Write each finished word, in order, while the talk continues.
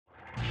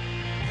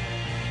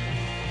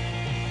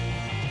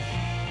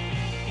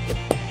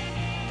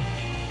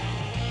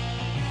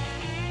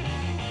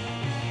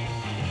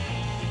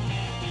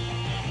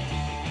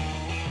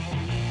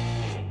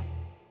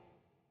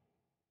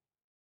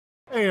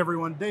Hey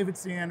everyone, David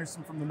C.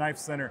 Anderson from the Knife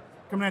Center,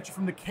 coming at you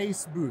from the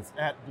Case booth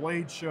at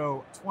Blade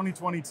Show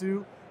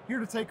 2022. Here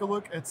to take a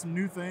look at some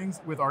new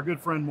things with our good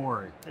friend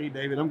Maury. Hey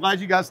David, I'm glad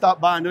you guys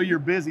stopped by. I know you're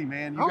busy,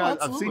 man. You guys,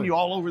 Absolutely. I've seen you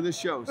all over this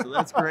show, so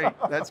that's great.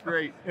 That's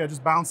great. Yeah,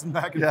 just bouncing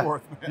back and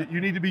forth, man.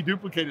 You need to be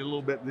duplicated a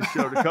little bit in this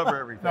show to cover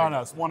everything.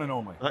 No, it's one and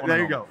only.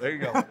 There you go.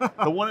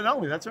 The one and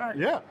only, that's right.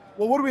 Yeah.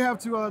 Well, what do we have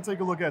to take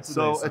a look at today,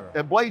 So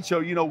at Blade Show,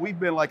 you know, we've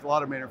been like a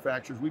lot of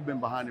manufacturers, we've been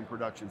behind in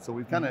production. So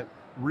we've kind of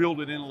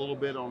reeled it in a little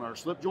bit on our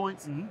slip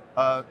joints.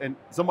 And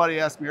somebody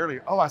asked me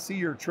earlier, oh, I see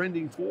you're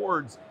trending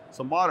towards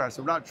some modern. I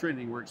said, we're not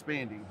trending, we're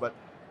expanding. But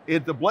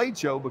at the Blade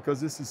Show,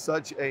 because this is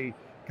such a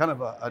kind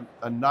of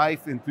a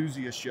knife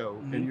enthusiast show,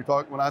 and you're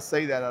talking, when I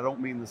say that, I don't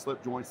mean the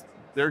slip joints,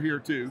 they're here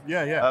too.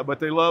 Yeah. But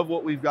they love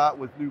what we've got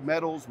with new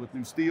metals, with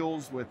new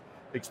steels, with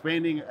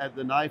expanding at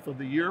the knife of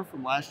the year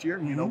from last year.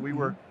 You know, we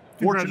were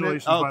fortunate.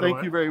 Congratulations, Oh, by the thank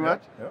way. you very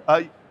much.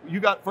 You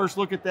got first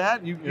look at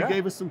that. You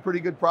gave us some pretty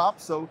good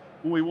props. So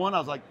when we won, I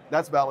was like,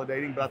 that's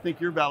validating, but I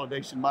think your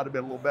validation might have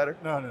been a little better.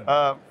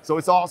 No. So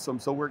it's awesome.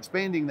 So we're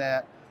expanding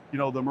that. You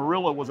know, the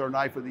Marilla was our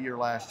knife of the year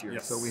last year.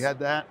 Yes. So we had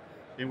that,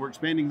 and we're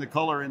expanding the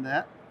color in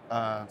that.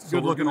 It's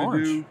good looking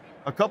orange. Do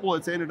a couple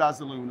that's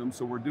anodized aluminum.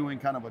 So we're doing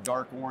kind of a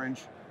dark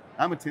orange.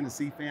 I'm a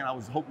Tennessee fan. I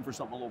was hoping for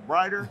something a little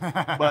brighter,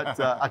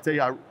 but I tell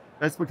you,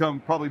 that's become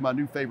probably my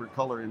new favorite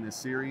color in this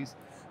series.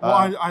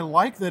 Well, I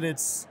like that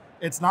it's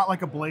not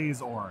like a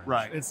blaze orange.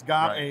 Right. It's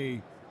got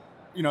a,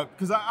 you know,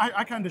 because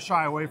I kind of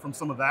shy away from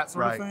some of that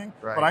sort of thing,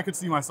 but I could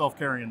see myself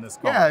carrying this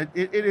color.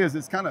 Yeah, it is.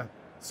 It's kind of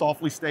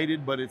softly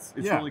stated, but it's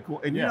really cool.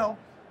 And you know,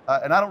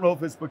 and I don't know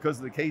if it's because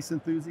of the case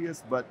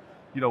enthusiasts, but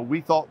you know,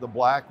 we thought the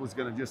black was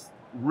going to just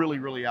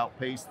really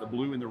outpace the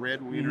blue and the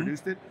red when we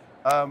introduced it.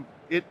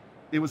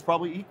 It was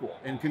probably equal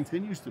and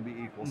continues to be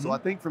equal. So I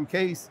think from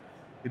case,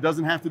 it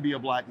doesn't have to be a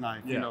black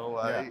knife. You know,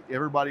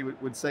 everybody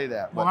would say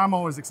that. Well, I'm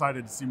always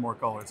excited to see more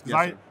colors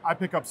because I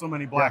pick up so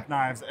many black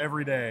knives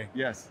every day.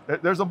 Yes,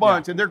 there's a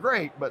bunch and they're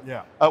great. But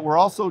we're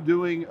also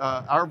doing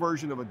our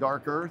version of a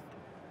dark earth,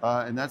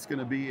 and that's going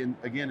to be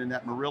again in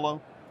that Murillo.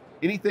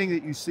 Anything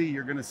that you see,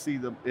 you're going to see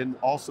them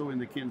also in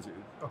the Kinzu.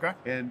 Okay.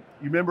 And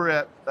you remember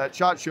at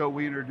SHOT Show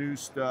we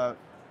introduced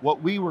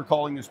what we were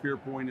calling the spear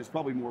point. It's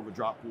probably more of a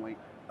drop point.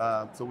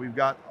 So we've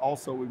got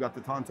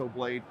the Tonto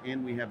blade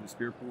and we have the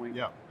spear point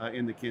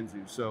in the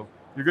Kinzu. So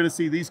you're going to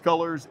see these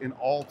colors in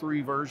all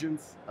three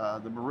versions,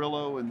 the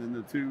Murillo and then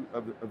the two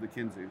of the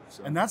Kinzu.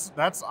 So. And that's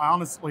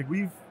honestly,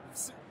 we've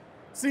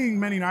seeing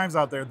many knives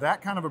out there,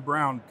 that kind of a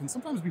brown can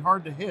sometimes be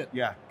hard to hit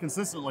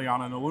consistently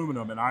on an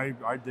aluminum, and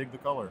I dig the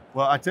color.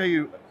 Well, I tell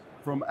you,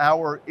 from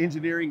our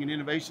engineering and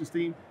innovations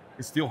team,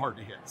 it's still hard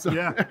to hit. So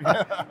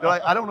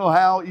like, I don't know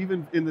how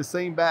even in the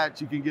same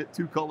batch you can get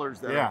two colors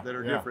that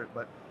are different,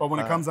 but when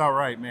it comes out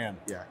right, man,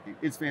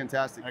 it's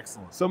fantastic.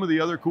 Excellent. Some of the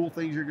other cool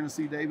things you're going to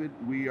see, David,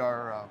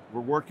 we're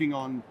working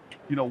on,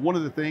 you know, one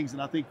of the things,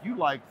 and I think you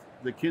liked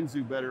the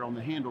Kinzu better on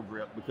the handle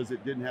grip because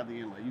it didn't have the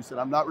inlay. You said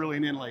I'm not really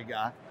an inlay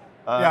guy.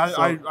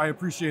 I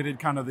appreciated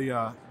kind of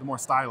the more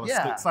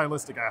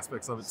stylistic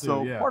aspects of it too.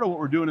 So part of what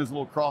we're doing is a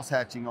little cross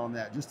hatching on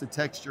that, just to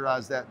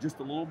texturize that just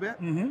a little bit.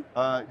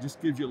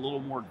 Just gives you a little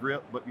more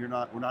grip, but we're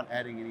not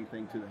adding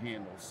anything to the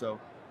handle. So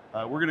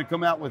we're going to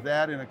come out with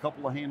that in a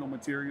couple of handle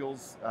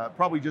materials,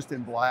 probably just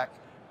in black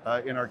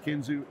in our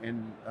Kinzu,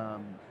 and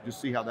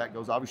just see how that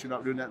goes. Obviously,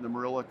 not doing that in the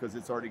Marilla because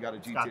it's already got a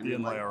G10 got the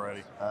inlay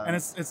already, and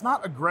it's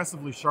not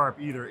aggressively sharp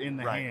either in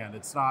the hand.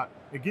 It's not.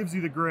 It gives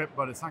you the grip,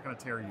 but it's not going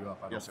to tear you up.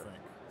 I don't think.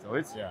 So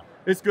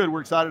it's good.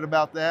 We're excited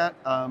about that.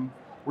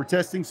 We're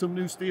testing some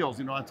new steels.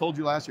 You know, I told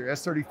you last year,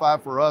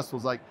 S35 for us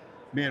was like,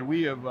 man,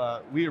 we have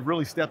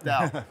really stepped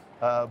out.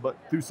 But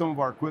through some of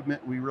our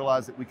equipment, we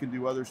realized that we can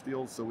do other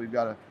steels. So we've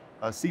got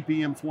a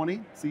CPM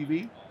 20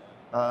 CV.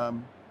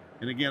 And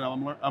again,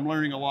 I'm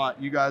learning a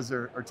lot. You guys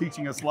are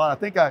teaching us a lot. I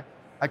think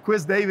I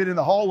quizzed David in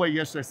the hallway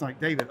yesterday. It's like,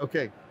 David,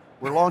 okay,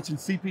 we're launching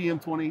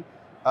CPM 20.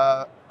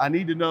 I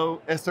need to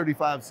know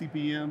S35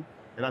 CPM.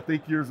 And I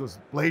think yours was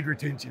blade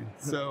retention.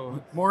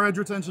 So more edge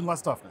retention, less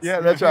toughness.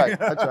 Yeah, that's right.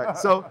 That's right.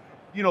 So,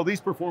 you know,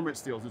 these performance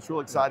steels, it's real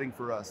exciting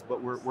for us,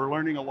 but we're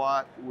learning a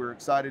lot. We're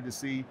excited to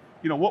see,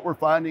 you know, what we're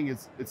finding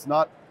is it's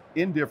not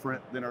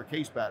indifferent than our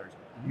case patterns.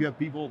 You have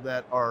people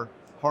that are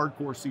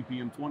hardcore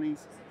CPM 20s.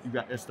 You've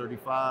got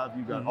S35.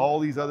 You've got all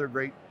these other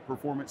great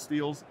performance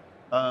steels.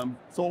 So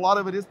a lot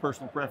of it is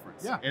personal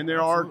preference. Yeah, and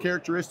there are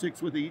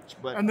characteristics with each,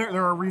 but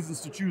there are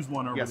reasons to choose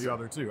one over the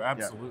other too.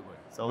 Absolutely.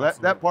 So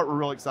that part we're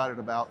real excited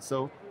about.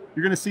 So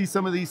you're going to see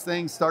some of these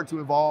things start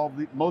to evolve.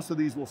 Most of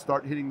these will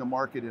start hitting the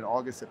market in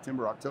August,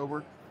 September,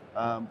 October.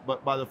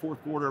 But by the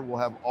fourth quarter, we'll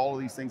have all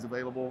of these things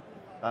available.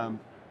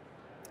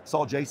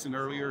 Saw Jason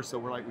earlier, so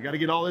we're like, we got to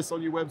get all this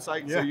on your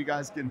website so you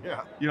guys can,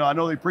 you know, I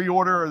know they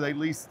pre-order or they at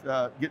least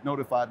get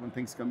notified when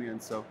things come in.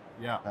 So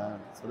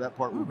so that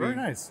part will be very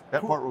nice.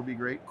 That part will be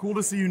great. Cool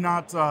to see you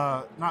not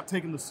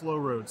taking the slow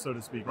road, so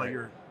to speak. Like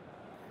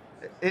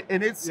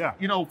and it's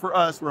you know, for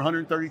us, we're a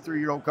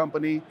 133-year-old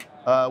company.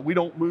 We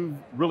don't move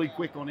really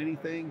quick on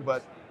anything,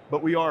 but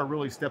we are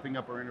really stepping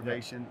up our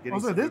innovation.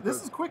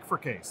 This is quick for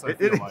case. I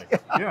feel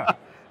like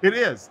It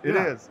is. It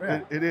Yeah, is.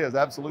 yeah. It is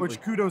absolutely.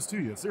 Which kudos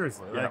to you,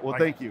 seriously. Yeah. Like, Well,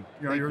 thank you.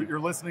 You know, you're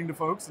listening to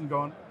folks and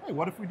going, hey,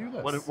 what if we do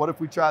this? What if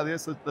we try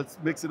this? Let's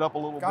mix it up a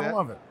little Gotta bit.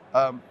 love it.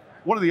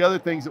 One of the other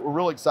things that we're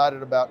really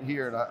excited about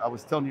here, and I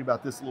was telling you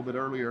about this a little bit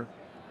earlier.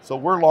 So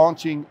we're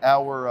launching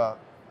our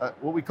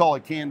what we call a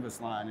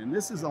canvas line, and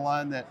this is a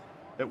line that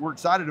we're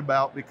excited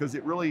about because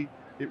it really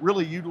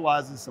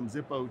utilizes some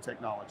Zippo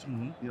technology.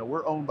 You know,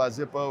 we're owned by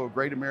Zippo, a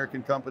great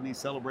American company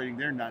celebrating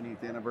their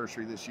 90th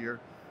anniversary this year.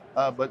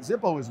 But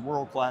Zippo is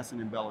world class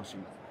in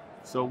embellishing.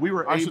 So we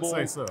were able,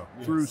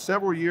 through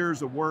several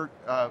years of work,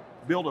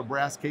 build a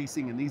brass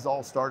casing, and these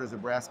all start as a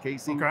brass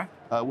casing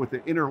with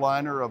the inner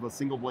liner of a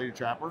single bladed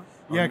trapper.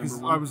 Yeah,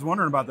 because I was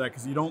wondering about that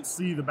because you don't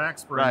see the back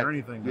spring or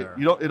anything there.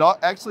 You know, it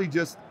actually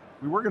just,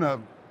 we were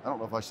gonna, I don't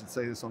know if I should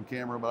say this on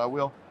camera, but I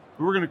will.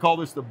 We were going to call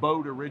this the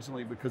boat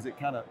originally because it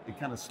kind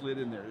of slid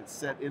in there. It's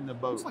set in the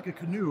boat. It's like a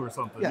canoe or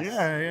something. Yes.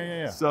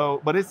 Yeah.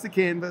 So, but it's the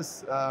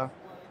canvas.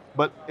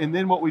 And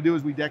then what we do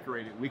is we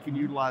decorate it. We can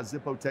utilize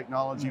Zippo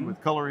technology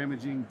with color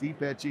imaging,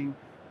 deep etching,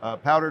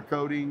 powder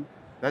coating.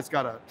 That's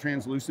got a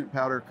translucent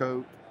powder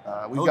coat.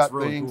 We've got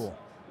really things. Cool.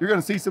 You're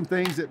going to see some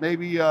things that may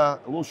be a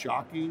little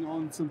shocking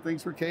on some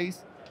things for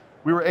case.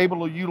 We were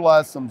able to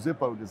utilize some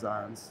Zippo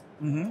designs.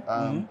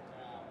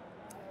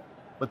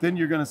 But then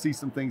you're going to see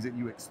some things that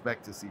you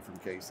expect to see from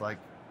case, like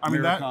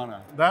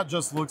Americana. That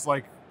just looks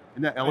like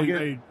Isn't that elegant?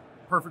 a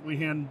perfectly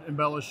hand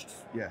embellished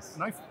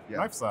knife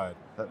side.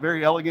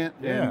 Very elegant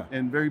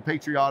and very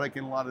patriotic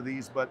in a lot of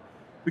these, but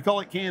we call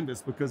it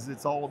canvas because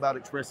it's all about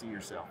expressing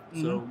yourself.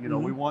 So, you know,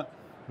 we want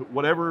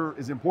whatever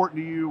is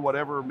important to you,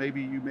 whatever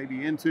maybe you may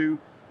be into.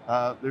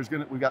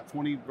 We've got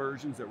 20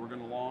 versions that we're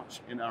going to launch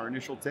in our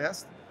initial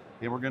test,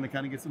 and we're going to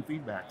kind of get some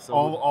feedback. So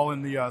all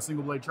in the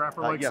single blade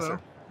trapper, like yes, so? Sir.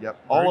 Yep.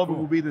 Very all of cool. it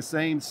will be the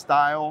same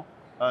style,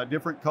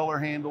 different color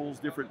handles,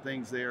 different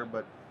things there.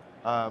 But,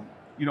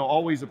 you know,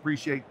 always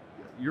appreciate,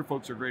 your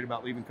folks are great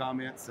about leaving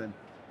comments, and,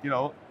 you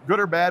know, good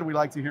or bad, we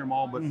like to hear them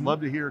all, but love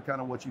to hear kind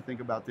of what you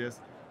think about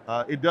this.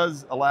 It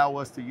does allow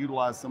us to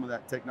utilize some of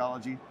that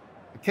technology.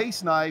 A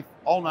case knife,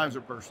 all knives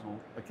are personal.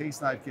 A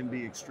case knife can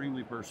be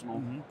extremely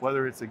personal,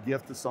 whether it's a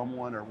gift to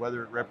someone or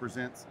whether it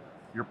represents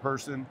your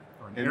person.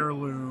 Or an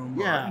heirloom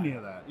or any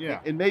of that. Yeah.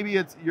 And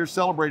maybe you're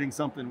celebrating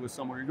something with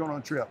someone, you're going on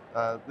a trip.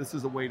 This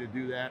is a way to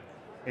do that.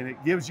 And it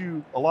gives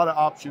you a lot of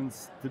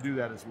options to do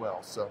that as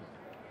well. So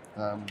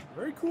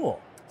very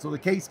cool. So the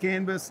case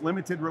canvas,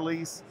 limited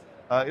release,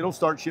 it'll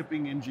start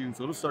shipping in June.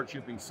 So it'll start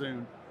shipping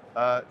soon.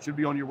 It should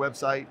be on your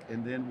website.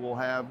 And then we'll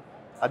have,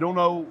 I don't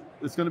know,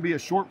 it's going to be a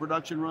short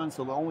production run,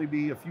 so there'll only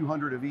be a few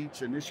hundred of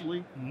each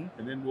initially,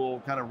 and then we'll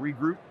kind of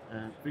regroup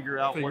and figure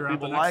out what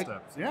people like,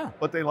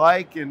 what they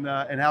like, and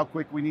how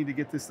quick we need to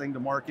get this thing to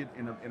market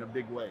in a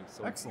big way.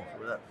 So excellent.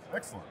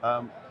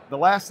 The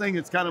last thing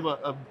that's kind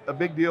of a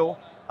big deal.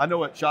 I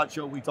know at SHOT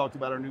Show we talked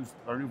about our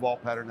new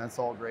vault pattern. That's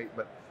all great,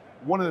 but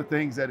one of the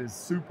things that is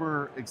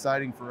super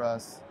exciting for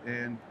us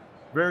and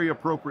very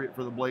appropriate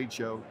for the Blade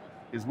Show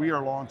is we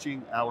are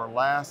launching our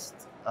last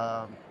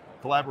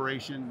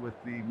collaboration with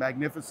the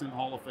magnificent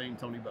Hall of Fame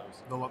Tony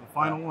Bowes. The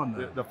final one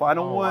then. The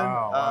final one.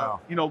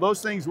 Wow. You know,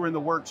 those things were in the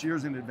works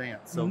years in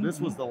advance. So this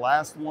was the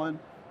last one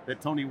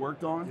that Tony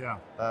worked on.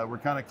 Yeah. We're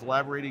kind of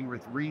collaborating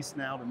with Reese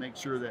now to make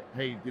sure that,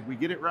 hey, did we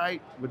get it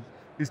right?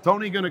 Is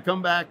Tony going to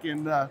come back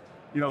and,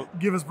 you know,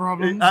 give us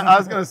problems? I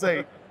was going to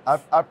say,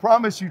 I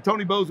promise you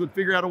Tony Bowes would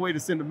figure out a way to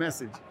send a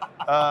message.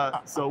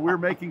 So we're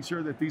making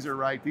sure that these are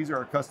right. These are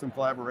our custom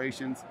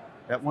collaborations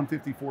at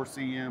 154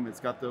 cm. It's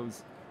got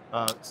those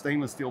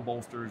stainless steel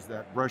bolsters,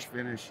 that brush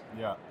finish.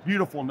 Yeah.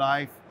 Beautiful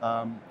knife.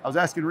 I was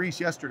asking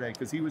Reese yesterday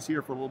because he was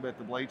here for a little bit at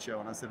the Blade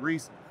Show, and I said,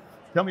 Reese,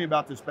 tell me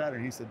about this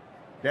pattern. He said,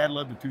 Dad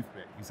loved a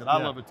toothpick. He said,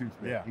 I love a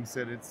toothpick. Yeah. He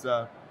said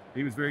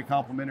he was very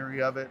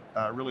complimentary of it.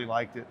 Really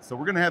liked it. So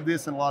we're going to have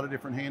this in a lot of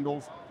different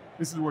handles.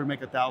 This is where we make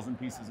 1,000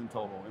 pieces in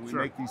total, and we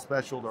make these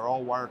special. They're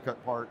all wire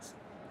cut parts.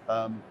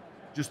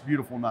 Just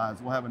beautiful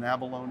knives. We'll have an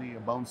abalone, a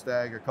bone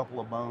stag, a couple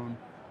of bone.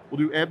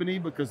 We'll do ebony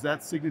because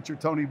that's signature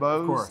Tony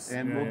Bowes, of course.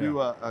 And we'll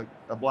do a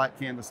black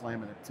canvas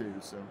laminate too.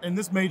 So, and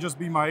this may just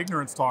be my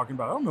ignorance talking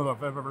about. I don't know if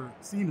I've ever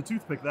seen a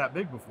toothpick that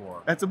big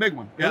before. That's a big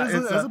one. Yeah,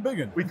 it's a big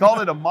one. We call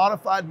it a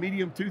modified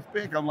medium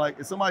toothpick. I'm like,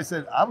 if somebody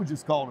said, I would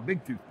just call it a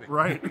big toothpick.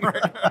 Right.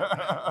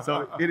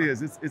 So it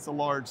is. It's a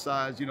large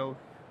size, you know.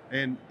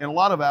 And in a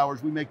lot of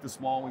hours, we make the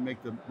small, we make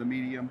the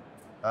medium,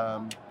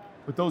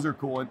 but those are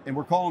cool. And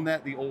we're calling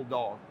that the old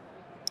dog.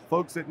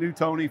 Folks that knew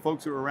Tony,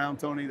 folks who were around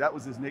Tony, that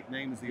was his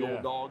nickname, is the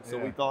old dog. So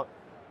we thought,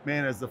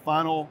 man, as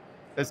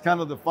kind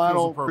of the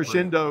final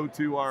crescendo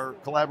to our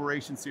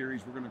collaboration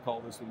series, we're going to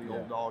call this one the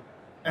old dog.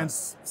 And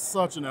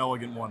such an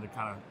elegant one to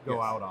kind of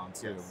go out on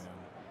too, man.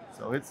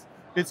 So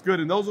it's good,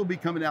 and those will be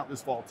coming out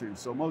this fall too.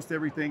 So most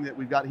everything that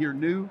we've got here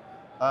new,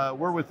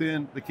 we're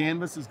within. The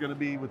canvas is going to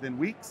be within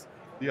weeks.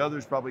 The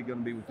other's probably going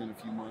to be within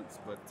a few months.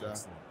 But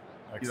Excellent.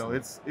 you know,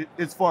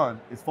 it's fun.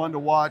 It's fun to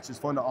watch. It's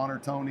fun to honor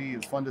Tony.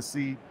 It's fun to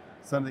see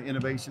some of the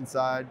innovation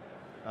side.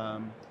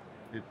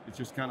 It's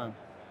just kind of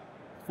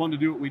fun to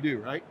do what we do,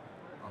 right?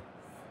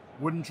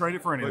 Wouldn't trade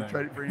it for anything. Wouldn't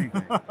trade it for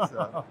anything.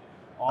 So.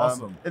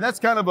 Awesome. And that's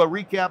kind of a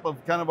recap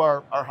of kind of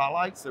our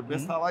highlights, our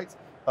best highlights.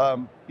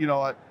 You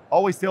know, I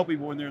always tell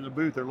people when they're in the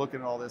booth, they're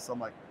looking at all this, I'm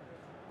like,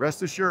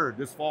 rest assured,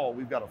 this fall,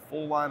 we've got a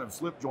full line of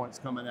slip joints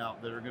coming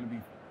out that are going to be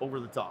over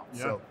the top.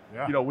 Yeah, So,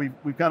 yeah. you know,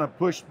 we've kind of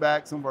pushed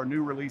back some of our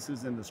new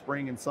releases in the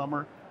spring and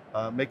summer,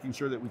 making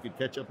sure that we could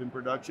catch up in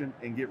production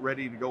and get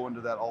ready to go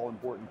into that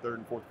all-important third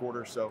and fourth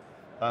quarter. So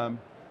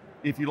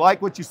if you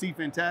like what you see,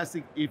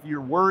 fantastic. If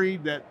you're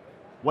worried that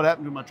what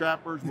happened to my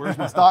trappers, where's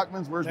my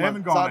stockmans, where's my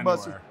side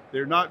busters,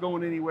 they're not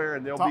going anywhere,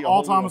 and they'll be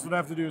all Thomas would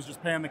have to do is just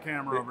pan the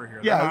camera over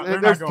here. Yeah, they're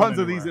there's not tons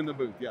anywhere. of these in the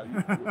booth.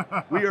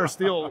 Yeah, we are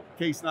still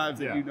case knives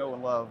that you know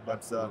and love.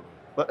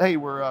 But hey,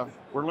 we're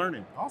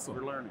learning. Awesome.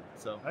 We're learning.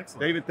 So, excellent.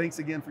 David, thanks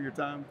again for your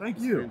time. Thank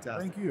you.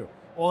 Fantastic. Thank you.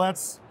 Well,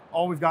 that's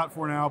all we've got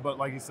for now. But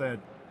like you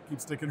said,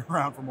 keep sticking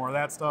around for more of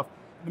that stuff.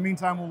 In the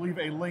meantime, we'll leave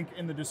a link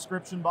in the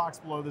description box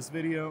below this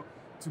video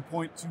to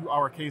point to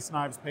our Case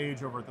Knives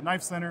page over at the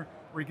Knife Center,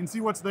 where you can see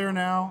what's there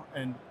now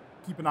and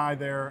keep an eye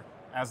there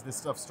as this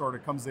stuff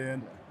comes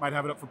in. Might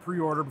have it up for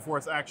pre-order before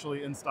it's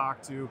actually in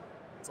stock too.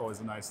 It's always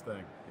a nice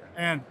thing. Yeah.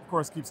 And of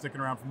course, keep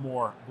sticking around for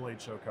more Blade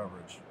Show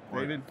coverage.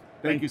 David,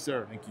 thank you,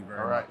 sir. Thank you very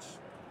much. Right.